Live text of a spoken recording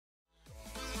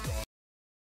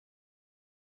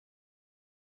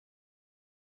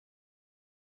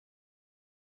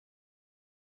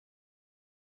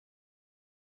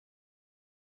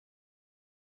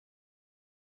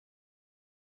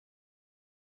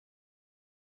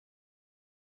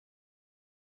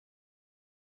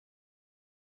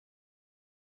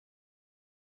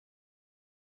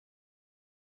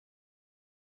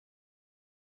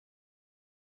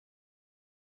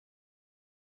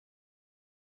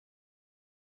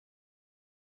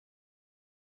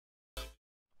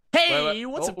Hey,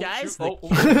 what's up, guys? Alright.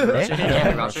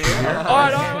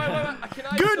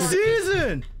 Good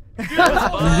season!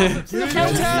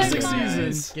 Fantastic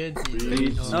season. Good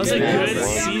That was a good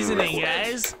seasoning,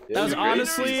 guys. That was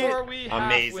honestly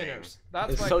amazing.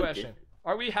 That's my question.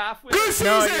 Are we half winners? good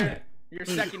season. You're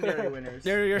secondary winners.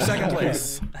 They're your second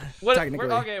place. What, Technically.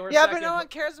 we're Yeah, second. but no one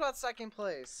cares about second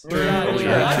place. Yeah,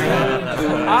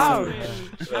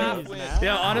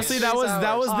 honestly, that was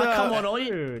the Come on, all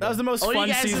you most all fun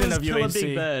you guys season was of kill a UHC.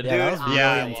 big bird. Yeah, that was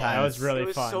brilliant times. That was really It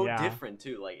was fun. so yeah. different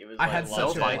too. Like it was. I had like,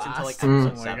 such no a fights blast. until like Oh my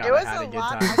episode 7. God. It was had a a good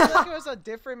lot. time. I feel like it was a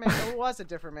different. It was a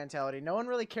different mentality. No one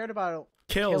really cared about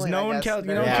Kills. killing, No I one guess, cared.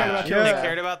 there. No one cared about Yeah. kills. Yeah. They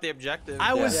cared about the objective.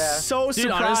 I was so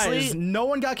Dude, surprised. honestly, no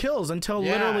one got kills until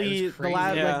literally the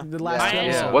last I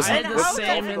episode. had the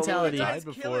same mentality. You guys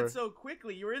kill it so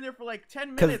quickly. You were in there for like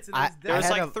 10 minutes and it was There was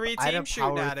dead. like 3 teams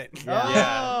shooting at it.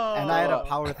 Oh. And I had a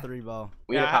power 3 bow.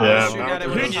 We had a Yeah, power yeah, shooting at it Who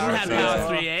with a didn't power have shooting. power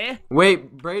 3, eh?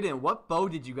 Wait, Brayden, what bow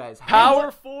did you guys have?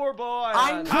 Power 4 boy.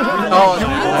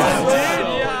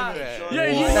 Yeah,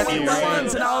 you hit me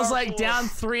once, and I was like down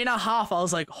 3.5. I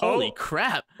was like, holy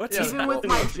crap. Even with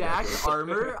my jacked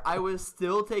armor, I was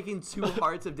still taking 2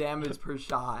 hearts of damage per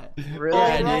shot. Really? Oh,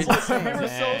 Yeah, Rumble, we were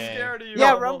so scared of you.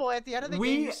 Yeah, Rumble. At the end of the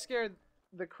game, you scared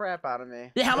the crap out of me.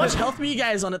 Yeah, how much health were you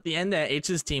guys on at the end at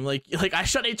H's team? Like I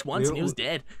shot H once and he was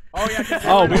dead. Oh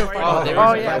yeah. We were fighting.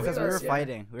 Because we were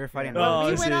fighting. We were fighting. When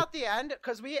we went out the end,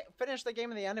 because we finished the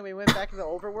game in the end and we went back to the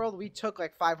overworld, we took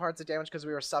like 5 hearts of damage because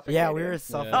we were suffocating. Yeah, we were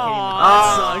suffocating. Oh,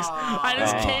 that sucks. I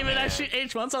just came in, I shoot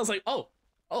H once, I was like, oh.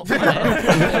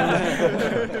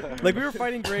 Like we were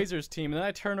fighting Razer's team, and then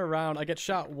I turn around, I get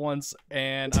shot once,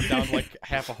 and I'm down to like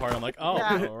half a heart. I'm like, oh,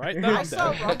 Yeah. all right. I saw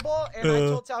Rumble and I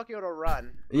told Talkio to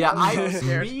run. Yeah, I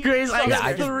Graze, I got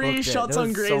I just 3 booked it. shots There on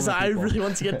was so Graze. many I people. really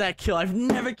want to get that kill. I've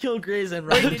never killed Graze and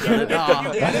Rumble Who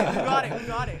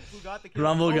got it? Who got the kill?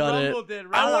 Rumble got it. Rumble did.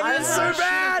 I wanted it so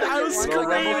bad. I was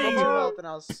screaming. And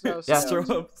I was so sad.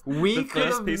 we The could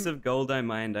first have. piece of gold I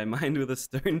mined with a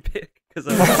stone pick because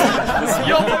I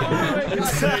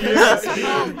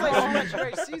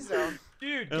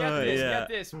Dude, Oh, get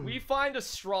this. We find a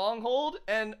stronghold,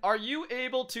 and are you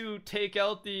able to take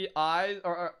out the Eye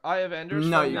or Eye of Enders?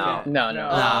 No, from you the- can't.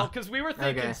 No. Because we were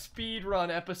thinking Okay. speed run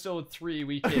episode 3.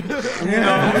 We did. First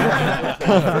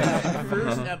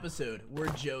episode, we're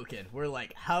joking. We're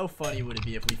like, how funny would it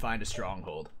be if we find a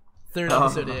stronghold? Third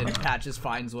episode in, Patches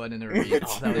finds one in the ravine.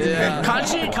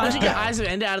 Can't you get Eyes of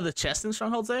Ender out of the chest in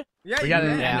Strongholds there? Yeah, We got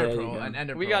an Yeah, Ender there you Pearl. go. An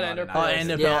Ender We Pearl, got not Ender an Pearl. Oh, Eye.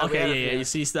 Ender Yeah, Pearl. we have- Okay, yeah. You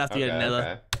see, still have to get a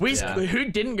nether. Yeah. Who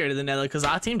didn't go to the nether? Because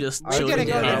our team just We chilled. didn't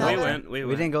go to the together. nether. we We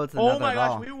went. didn't go to the Oh nether my at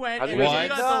all. gosh, we went How and did we we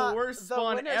got the worst The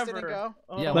spawn winners didn't ever. go.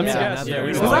 Yeah, let me guess. Yeah, we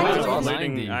You spawned activated on the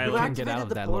 90. You Island. activated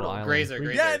the portal.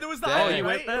 Grazer. Yeah, there was the Oh, island, you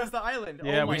right? went there? It was the island.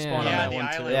 Yeah, Oh we my spawned on God. that one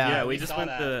too. Yeah, we just went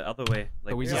the other way.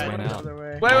 Like, we just went out.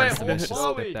 Wait, Just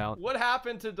Chloe, stepped out. what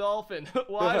happened to Dolphin?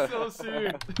 Why so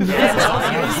soon? He was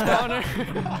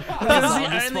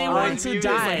the only one to He was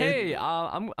like, die. hey,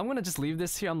 I'm gonna just leave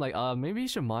this here. I'm like, maybe you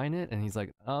should mine it. And he's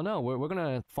like, oh no, we're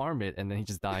gonna farm it. And then he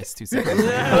just dies 2 seconds.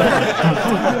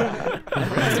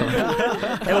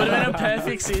 It would have been a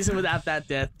perfect season without that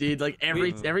death, dude. Like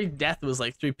every death was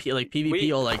like through PvP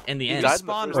or like in the end. We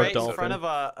spawned right in Dolphin. front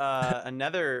of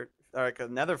another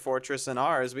fortress in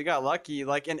ours. We got lucky,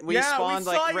 like, and we Yeah, spawned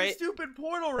we saw like your right. stupid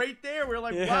portal right there. We're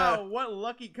like, Yeah. wow, what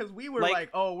lucky, because we were Like- like,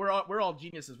 oh, we're all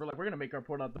geniuses. We're like, we're gonna make our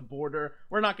portal at the border.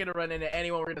 We're not gonna run into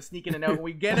anyone. We're gonna sneak in and out. When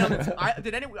we get on this,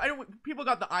 people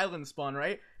got the island spawn,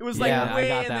 right? It was like Yeah, I way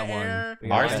got in that the one. air. We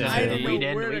got Ours that did. I didn't We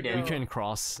know where to did. go. We couldn't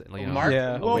cross. You know. Mark.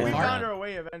 Yeah. Well, we Mark. found our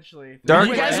way eventually. Dark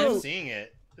You guys ended up will- seeing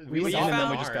it. We went in and then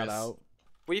we just got ours. out.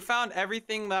 We found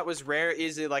everything that was rare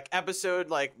easy. Like episode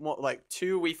like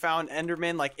 2, we found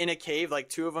Enderman like in a cave, like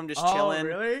 2 of them just chilling. Oh,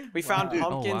 really? We found Wow.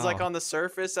 pumpkins like wow. on the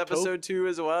surface. Episode 2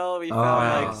 as well. We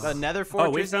found like another fortress.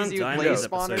 Oh, we found easy with diamonds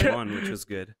blaze episode spawner. 1, which was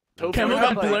good. Kemba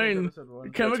got blown.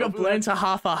 Kemba got blown to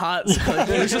half a heart. So like,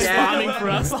 he was just farming for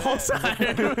us the whole time.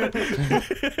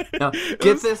 No,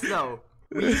 get this though.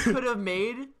 We could have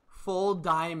made full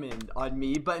diamond on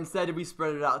me, but instead we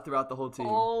spread it out throughout the whole team.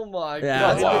 Oh my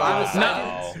Yeah. god.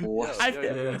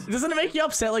 Doesn't it make you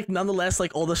upset? Like nonetheless,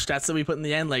 like all the strats that we put in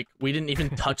the end, like we didn't even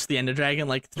touch the Ender Dragon.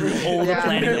 Like through all the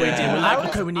planning that we did, we're like,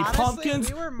 okay, we need honestly,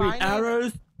 pumpkins, we were we need mining-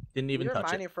 arrows. Didn't We even were touch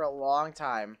mining it. for a long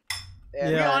time.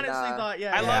 And, We honestly thought,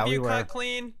 I love you, Cut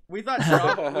Clean. We thought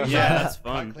Straub. Yeah, that's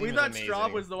fun. We thought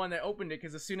Straub was the one that opened it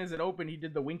because as soon as it opened, he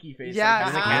did the winky face. Yeah,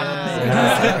 like,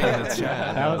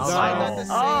 That was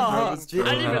I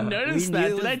didn't even notice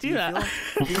that. Did I do that?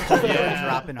 Yeah.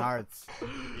 Dropping hearts.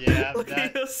 Yeah. Look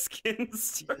at your skin.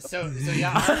 So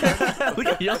yeah. Look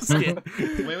at your skin.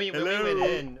 When we went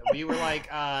in, we were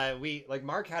like,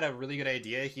 Mark had a really good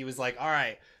idea. He was like, all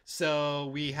right,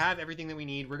 so we have everything that we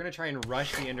need. We're gonna try and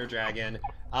rush the Ender Dragon,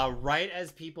 right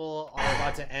as people are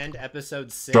about to end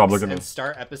episode 6 and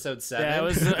start episode 7. Yeah,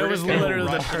 it was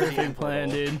literally the perfect plan,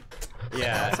 dude.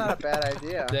 Yeah, that's not a bad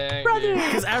idea. Dang,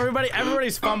 because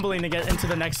everybody's fumbling to get into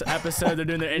the next episode. They're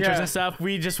doing their intros and stuff.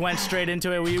 We just went straight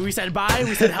into it. We said bye.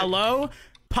 We said hello.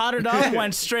 Potted up,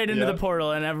 went straight into the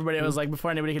portal, and everybody was like,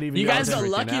 before anybody could even. You guys got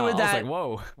lucky with that. Like,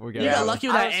 whoa, you got lucky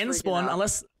with that end spawn.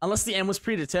 Unless the end was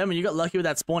predetermined, you got lucky with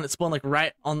that spawn. It spawned like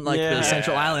right on like the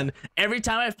central island. Every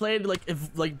time I've played like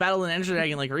Battle and Ender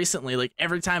Dragon like recently, like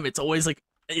every time it's always like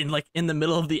in the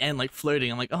middle of the end, like floating.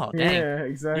 I'm like, oh dang. Yeah,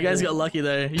 exactly. You guys got lucky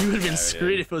though. You would have been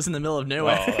screwed if it was in the middle of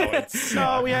nowhere.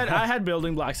 No, I had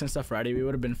building blocks and stuff ready. We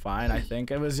would have been fine. I think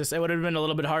it would have been a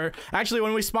little bit harder. Actually,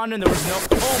 when we spawned in, there was no.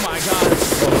 Oh my god.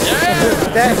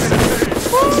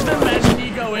 Just imagine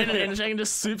you go in and Ender Dragon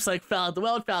just swoops like fouled the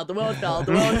world.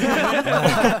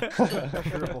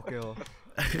 Triple kill.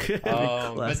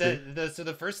 But so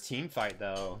the first team fight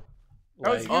though.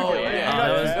 Like, How'd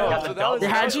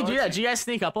you do that? Did you guys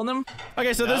sneak up on them?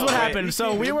 Okay, so this is what happened.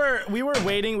 So we were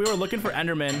waiting. We were looking for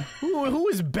Enderman. Who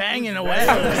was banging away?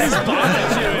 All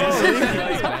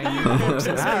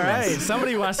right,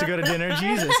 somebody wants to go to dinner.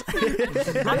 Jesus.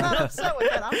 I'm not upset with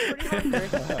that. I'm pretty hungry.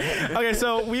 Okay,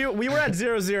 so we were at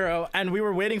 0-0 and we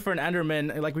were waiting for an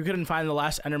Enderman. Like we couldn't find the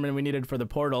last Enderman we needed for the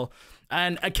portal.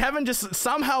 And Kevin just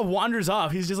somehow wanders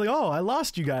off. He's just like, "Oh, I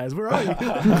lost you guys. Where are you?"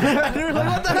 And we were like,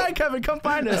 "What the heck, Kevin? Come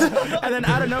find us!" And then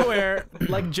out of nowhere,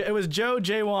 like it was Joe,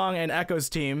 Jay Wong, and Echo's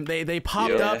team. They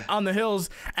popped up on the hills,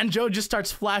 and Joe just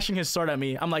starts flashing his sword at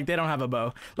me. I'm like, "They don't have a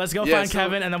bow. Let's go find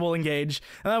Kevin, and then we'll engage."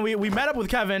 And then we met up with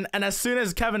Kevin, and as soon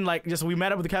as Kevin we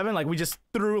met up with Kevin, like we just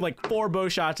threw like 4 bow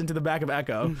shots into the back of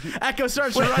Echo. Echo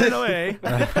starts running away.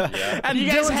 And you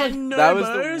guys had no that was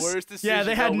bows? the worst decision. Yeah,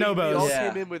 they had no bows. We all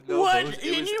came in with no What? bows.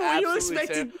 You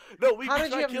expected? No, we How did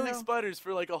you tried have killing no- spiders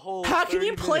for like a whole. How can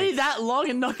you 30 play minutes. that long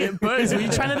and not get bows? Were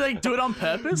you trying to like do it on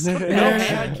purpose? No, we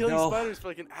tried killing spiders for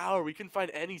like an hour. We couldn't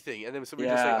find anything, and then so we were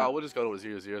just like, "Oh, we'll just go to a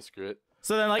 0-0. Screw it."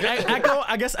 So then, like, Echo,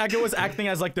 I guess Echo was acting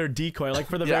as like their decoy, like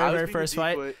for the very first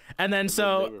fight. And then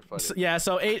so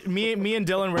me and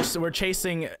Dylan were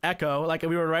chasing Echo, like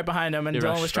we were right behind him, and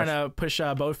Dylan was trying to push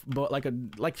like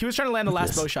he was trying to land the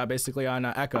last bow shot basically on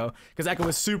Echo because Echo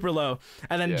was super low.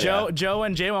 And then Joe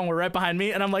and Jaewon were right behind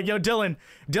me, and I'm like, "Yo, Dylan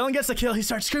gets the kill." He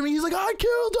starts screaming. He's like, "I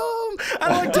killed him!" And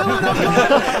I'm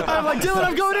like, "Dylan,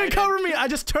 I'm going in, cover me!" I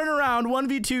just turn around,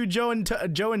 1v2 Joe and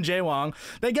Jaewon.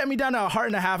 They get me down to a heart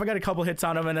and a half. I got a couple hits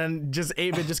on him, and then just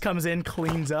 8-bit just comes in,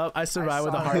 cleans up. I survived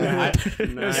with a heart and a half.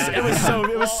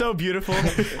 It was so beautiful.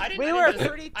 We were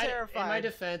pretty terrified. In my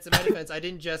defense, I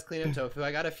didn't just clean up Tofu.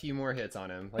 I got a few more hits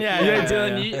on him. Like,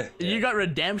 Dylan, you got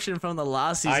redemption from the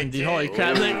last season, dude. Holy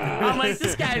crap! I'm like,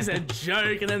 this guy's a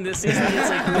joke, and then this season he gets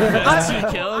like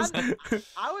 2 kills.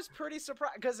 I was pretty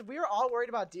surprised because we were all worried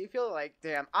about DField. Like,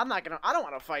 damn, I don't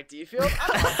want to fight DField. I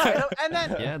don't want to fight him. And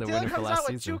then Dylan comes out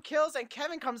with 2 kills, and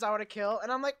Kevin comes out with a kill,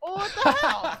 and I'm like, oh, what the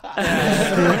hell?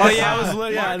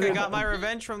 I got my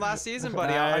revenge from last season,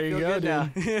 buddy. I feel good now.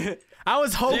 I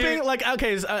was hoping, like,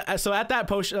 okay, so at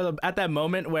that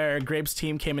moment where Grape's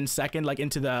team came in second, like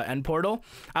into the end portal,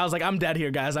 I was like, I'm dead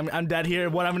here, guys. I'm dead here.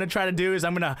 What I'm gonna try to do is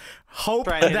I'm gonna hope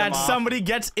that somebody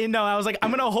gets in. No, I was like,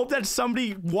 I'm gonna hope that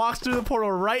somebody walks through the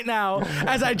portal right now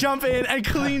as I jump in and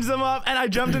cleans them up. And I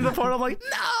jumped into the portal. I'm like,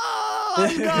 no,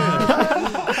 I'm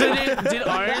gone. So did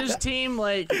Orange team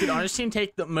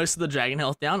take most of the dragon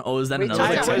health down, or was that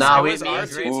another? Nah, we our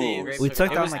team. We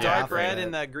took down like Dark Red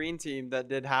and the green team that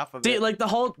did half of it. See, like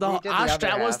our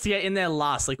strat was to get in there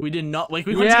last. Like we did not, like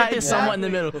we wanted to get there somewhat in the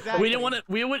middle. We didn't want to.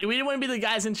 We didn't want to be the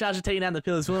guys in charge of taking down the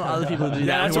pillars. We want other people to do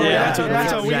that.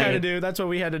 That's what we had to do. That's what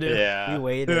we had to do. We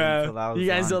waited until that was you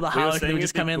guys do the Howard, and we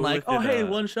just come in like, oh hey,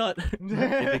 1 shot.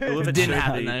 It didn't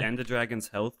happen. The Ender Dragon's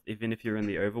health, even if you're in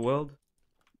the overworld.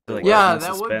 So, like,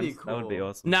 that would be cool. That would be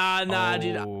awesome. Nah,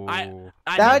 dude. That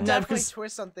would definitely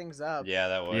twist some things up. Yeah,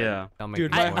 that would. Yeah.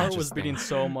 Dude, my heart was beating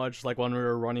so much, like when we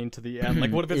were running to the end.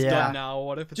 Like, what if it's done now?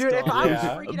 What if it's done? Dude, if I was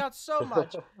freaking out so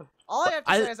much. All I have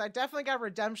to say is I definitely got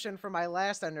redemption for my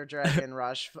last Ender Dragon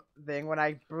Rush thing when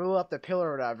I blew up the pillar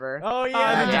or whatever. Oh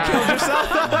yeah, you killed yourself.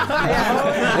 So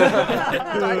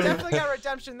I definitely got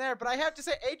redemption there, but I have to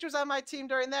say H was on my team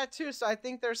during that too, so I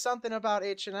think there's something about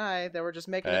H and I that we're just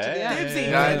making it to the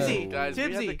end. Guys, we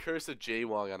have the curse of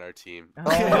Jaywong on our team.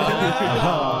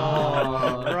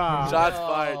 Shots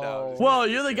fired now. Whoa,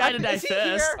 you're the guy to die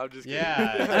first. I'm just kidding.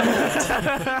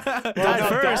 Yeah. Die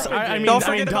first. I mean,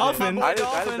 Dolphin. I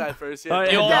didn't die first. Yeah.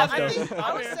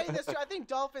 I was saying this too. I think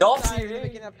Dolphin died at the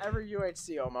beginning of every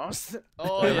UHC almost.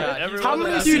 Oh yeah. How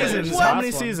many seasons? How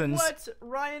many seasons? What?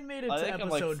 Ryan made it to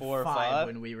episode 4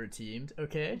 when we were teamed.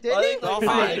 Okay. Did he?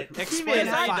 Dolphin, explain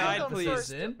how you died,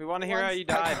 please. We want to hear how you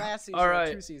died. All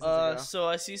right. So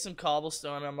I see some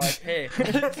cobblestone. I'm like, hey.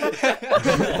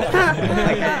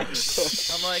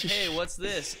 I'm like, hey, what's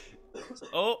this?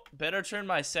 Oh, better turn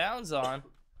my sounds on.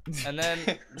 And then,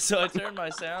 so I turned my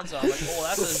sounds on. Like, oh,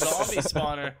 that's a zombie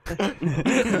spawner.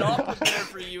 Not prepared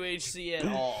for UHC at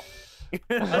all.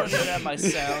 I don't even have my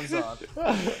sounds on.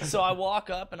 So I walk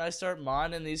up and I start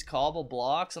mining these cobble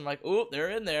blocks. I'm like, oh, they're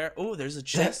in there. Oh, there's a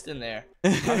chest in there.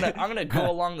 I'm gonna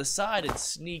go along the side and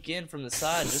sneak in from the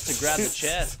side just to grab the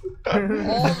chest.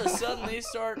 All of a sudden, they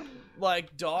start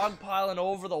like dogpiling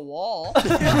over the wall. Oh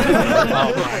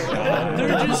my God.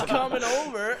 They're just coming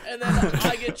over, and then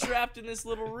I get trapped in this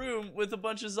little room with a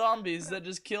bunch of zombies that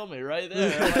just kill me right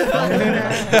there.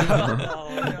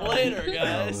 Later,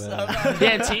 guys.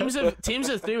 Yeah, teams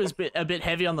of 3 was a bit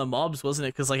heavy on the mobs, wasn't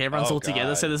it? Because like everyone's all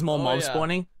together, so there's more mobs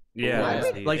spawning. Yeah,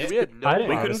 like we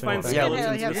couldn't find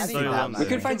skeletons. We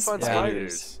couldn't find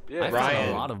spiders. Yeah, I found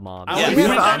a lot of mobs. We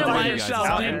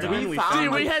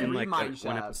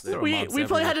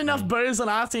probably had enough bows on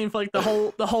our team for like the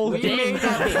whole game. We made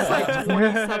like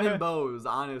 27 bows,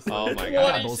 honestly. Oh my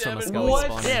God.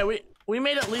 What? Yeah, we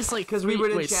made at least like because we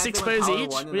were 6 bows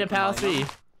each. We had power 3.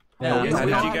 How did you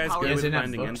guys go with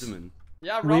finding Enderman?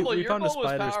 Yeah, Rumble, your bow was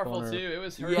powerful too. It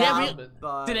was hurt. Yeah,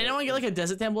 did anyone get like a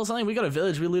desert temple or something? We got a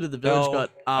village. We looted the village.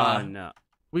 No.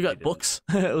 We got books.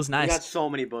 It was nice. We got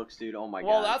so many books, dude. Oh my God.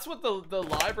 Well, that's what the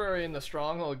library in the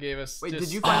stronghold gave us. Wait,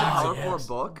 did you find a power 4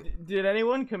 book? Did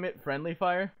anyone commit friendly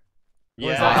fire?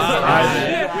 Yeah.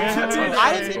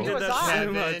 I didn't think it was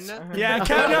on. Yeah,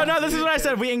 Kevin, no, this is what I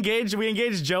said. We engaged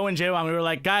Joe and Jaywong. We were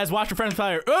like, guys, watch your friendly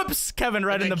fire. Oops, Kevin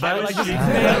right in the butt. Like, just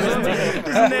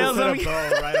nails him.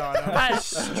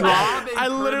 I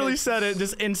literally said it.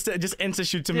 Just insta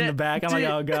shoots him in the back. I'm like,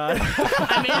 oh God.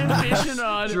 I made a fishing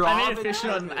rod,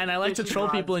 and I like to troll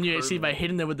people in UHC by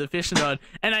hitting them with the fishing rod.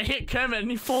 And I hit Kermit, and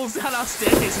he falls down our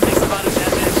staircase and takes a lot of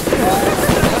damage.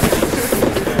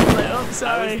 Oh,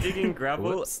 sorry. I was digging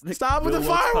gravel. Stop with the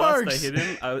fireworks! I hit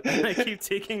him. I keep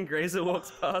taking Grazer walks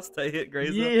past. I hit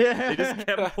Grazer. Yeah. He just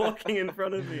kept walking in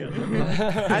front of me.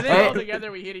 I think all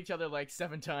together we hit each other like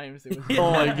 7 times. It was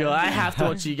oh my God! I have to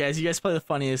watch you guys. You guys play the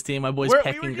funniest team. My boys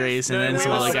Peck and Grace, and then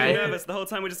some other guy. Nervous the whole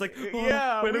time. We're just like,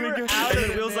 yeah, where do we go?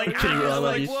 And Will's like,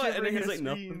 like what? And then he's like,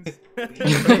 no.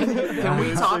 Can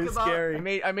we talk about?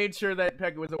 I made sure that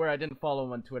Peck was aware I didn't follow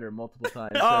him on Twitter multiple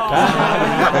times.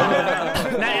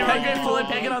 Now you're grateful and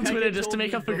Peck it on Twitter just to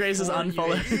make up for Grace's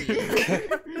unfollow.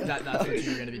 That's what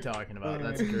you were gonna be talking about.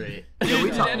 That's great.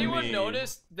 Did anyone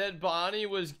notice that Bonnie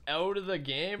was out of the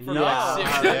game for like 6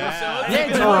 episodes?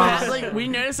 Yeah, like we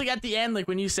noticed like at the end, like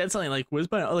when you said something like, "Where's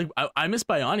Bioni?" Like I miss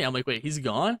Bioni. I'm like, wait, he's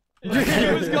gone. He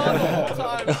was gone the whole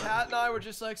time. Pat and I were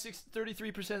just like,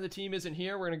 33% of the team isn't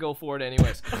here. We're gonna go for it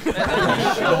anyways. And then he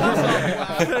shows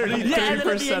up. 33% yeah, and then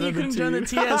at the end you couldn't join the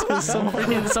TS because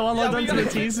someone logged onto the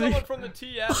TS. Someone from the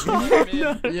TS.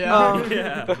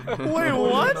 Yeah. Wait,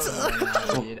 what?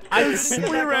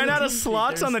 We ran out of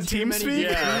slots on the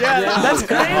TeamSpeak? Yeah. That's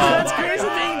crazy. That's crazy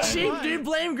being cheap, dude.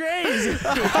 Blame Graze.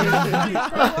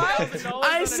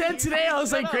 I said today, I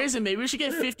was like, Graze, maybe we should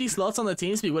get 50 slots on the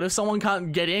TeamSpeak. What if someone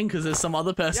can't get in because there's some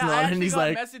other person on and he's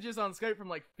like messages on Skype from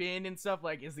like Finn and stuff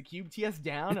like, is the cube TS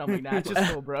down? I'm like, nah, it's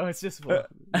just full, bro. It's just full.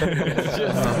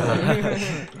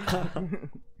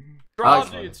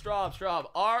 Straub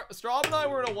and I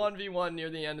were in a 1v1 near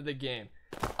the end of the game.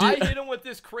 I hit him with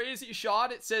this crazy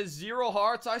shot. It says 0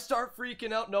 hearts. I start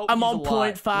freaking out. Nope, I'm on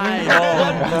 0.5. And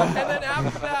then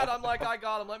after that, I'm like, I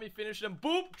got him. Let me finish him.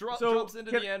 Boop! Jumps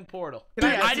into the end portal.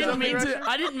 Dude, I didn't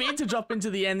mean to drop into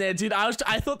the end there, dude. I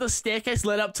thought the staircase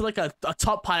led up to like a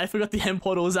top part. I forgot the end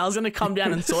portal was. I was gonna come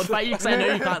down and sword fight you because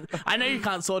I know you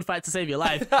can't sword fight to save your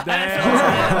life. And I fell to the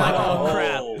end, like, oh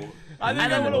crap. I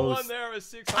think I would have won there with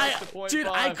 6 hearts to 0.5. Dude,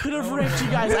 I could have raped you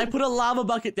guys. I put a lava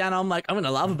bucket down. I'm like, I'm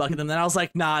gonna lava bucket them. Then I was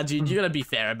like, nah, dude, you gotta be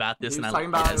fair about this. He was and talking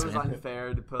about it was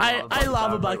unfair to put I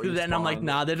lava bucketed it, and I'm like,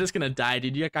 nah, they're just gonna die,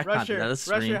 dude. I can't do that.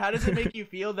 Rusher, how does it make you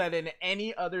feel that in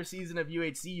any other season of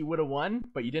UHC you would have won,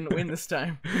 but you didn't win this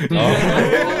time?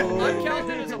 I'm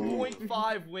counting as a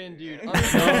 0.5 win, dude. I'm gonna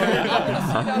see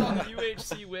that on the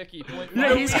UHC wiki. 0.5.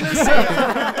 Yeah, he's gonna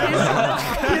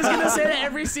say that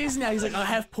every season now. He's like, I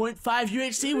have 0.5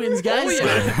 UHC wins, guys.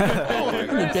 Oh, yeah.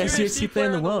 The best UHC player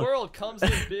in the world. Comes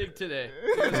in big today.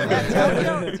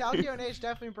 Talkio and H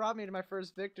definitely brought me to my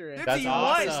first victory. That's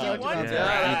awesome.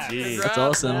 That's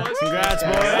awesome. Congrats,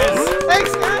 boys.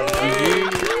 Thanks, guys.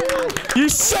 You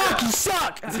suck. You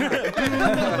suck. That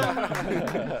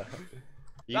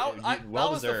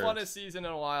was the funnest season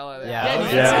in a while. I think. Yeah, it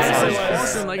was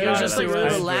awesome. Like it was just like really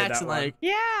relaxed and like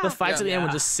the fights at the end were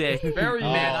just sick. Very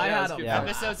man. I had them.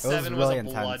 Episode 7 was a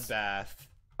bloodbath.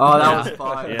 Oh, that was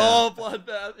fun. Oh,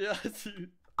 bloodbath. Yeah, dude.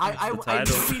 I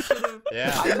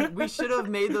we should have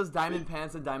made those diamond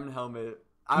pants and diamond helmet.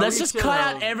 Let's just cut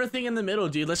out everything in the middle,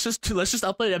 dude. Let's just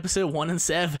upload episode 1 and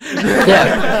 7.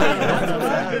 That's what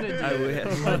I'm gonna do. I wish.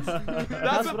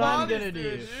 That's what I'm gonna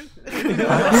do.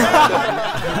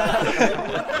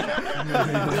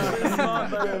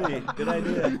 Good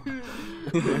idea.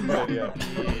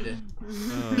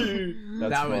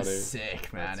 That was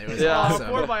sick, man. It was awesome.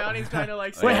 Before Bioni's kind of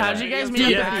like. Wait, how'd you guys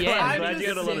meet up at the end? I'm glad you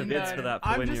got a lot of bits for that.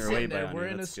 I'm just sitting there. We're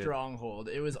in a stronghold.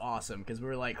 It was awesome because we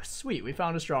were like, sweet, we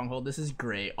found a stronghold. This is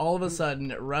great. All of a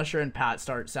sudden, Rusher and Pat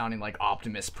start sounding like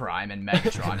Optimus Prime and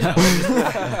Megatron, you know,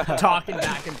 just talking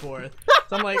back and forth.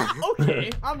 So I'm like,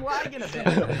 okay, I'm lagging a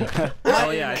bit.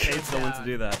 Oh yeah, I paid someone to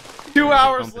do that. 2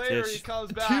 hours later, he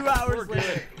comes back. 2 hours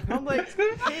later, I'm like,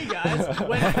 hey guys,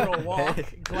 went for a walk.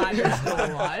 Glad you're still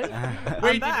alive.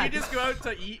 Wait, did you just go out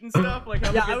to eat and stuff? Like,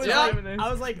 have a good time and then...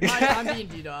 I was like, I'm being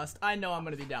DDoSed. I know I'm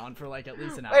gonna be down for like at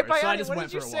least an hour. Wait, so I just what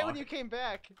went did you for a say walk. when you came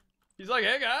back? He's like,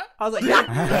 hey, guy. I was like, yeah.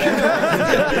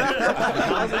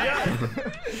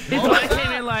 He probably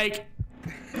came in like,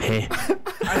 hey.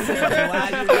 I'm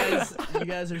glad you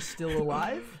guys are still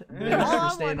alive. Thanks for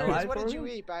staying alive. What did you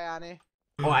eat, Biani?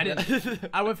 Oh, I didn't.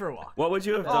 I went for a walk. What would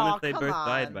you have done if they both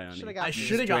died, on. Bioni? I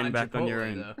should have gotten back on your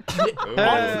Chipotle, own. though.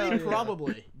 Honestly,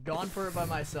 probably. Gone for it by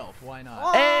myself. Why not?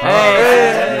 Alright,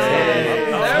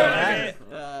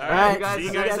 guys. See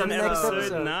you guys on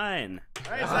episode 9.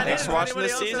 Alright, thanks for watching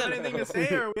this season. Have anything to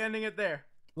say, or are we ending it there?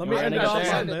 Let me end it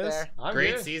off on this.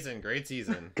 Great season. Great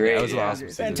season. Great. That was awesome.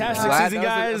 Fantastic season,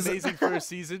 guys. Amazing first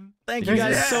season. Thank you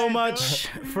guys so much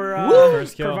for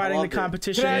providing the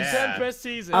competition. Best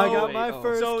season. I got my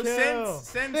first kill.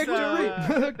 Since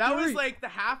that was like the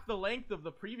half the length of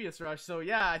the previous rush. So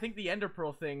yeah, I think the Ender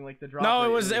Pearl thing, like the drop. No,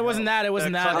 it wasn't that. It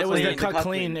wasn't that. It was the cut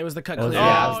clean. It was the cut clean.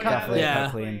 Yeah,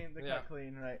 the cut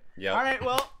clean, right. Yeah. All right,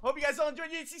 well, hope you guys all enjoyed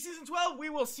UHC season 12. We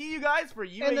will see you guys for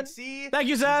UHC. Thank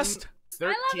you, Zest.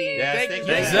 13. Yes, thank you.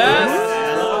 Thanks, Zest.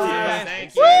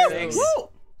 Thank you.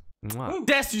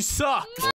 Des, you suck.